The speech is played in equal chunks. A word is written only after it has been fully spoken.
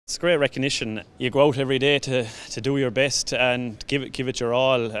It's great recognition. You go out every day to do your best and give it your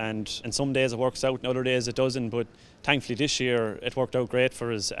all, and some days it works out and other days it doesn't, but thankfully this year it worked out great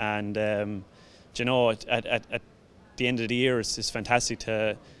for us, and you know, at the end of the year it's fantastic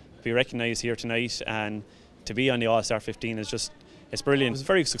to be recognised here tonight, and to be on the All-Star 15 is just, it's brilliant. It was a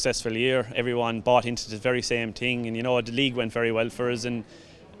very successful year. Everyone bought into the very same thing, and you know, the league went very well for us, and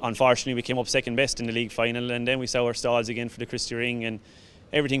unfortunately we came up second best in the league final, and then we saw our stalls again for the Christy ring, and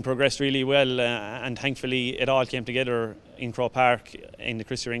everything progressed really well, and thankfully it all came together in Croke Park in the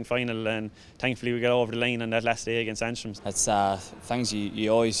Christy ring final, and thankfully we got over the line on that last day against Antrim. It's things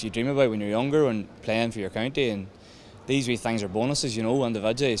you dream about when you're younger and playing for your county, and these wee things are bonuses, you know,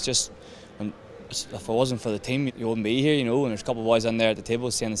 individually. It's just, if it wasn't for the team, you wouldn't be here, you know, and there's a couple of boys in there at the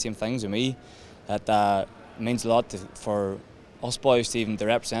table saying the same things with me. That means a lot for us boys to even to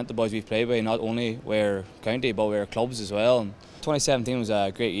represent the boys we've played with, not only with county but with clubs as well. And 2017 was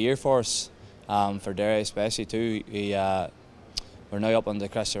a great year for us, for Derry especially too. We're now up on the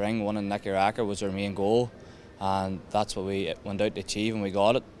Christy ring. One in Nickey Rackard was our main goal, and that's what we went out to achieve, and we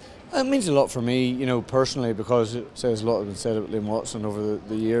got it. It means a lot for me, you know, personally, because it says a lot has been said about Liam Watson over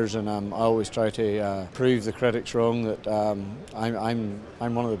the years, and I always try to prove the critics wrong, that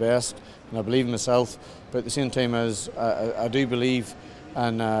I'm one of the best, and I believe in myself. But at the same time, as I do believe,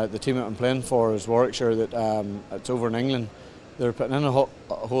 and the team that I'm playing for is Warwickshire, that it's over in England. They're putting in a whole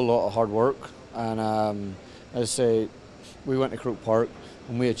lot of hard work, and as I say, we went to Croke Park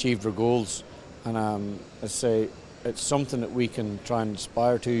and we achieved our goals, and as I say, it's something that we can try and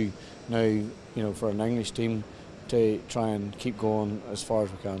aspire to now, you know, for an English team, to try and keep going as far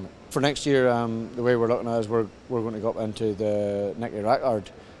as we can. For next year, the way we're looking at it is we're going to go up into the Nickey Rackard,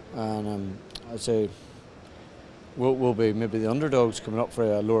 and I'd say we'll be maybe the underdogs coming up for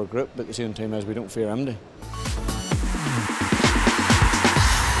a lower group, but at the same time as we don't fear anybody.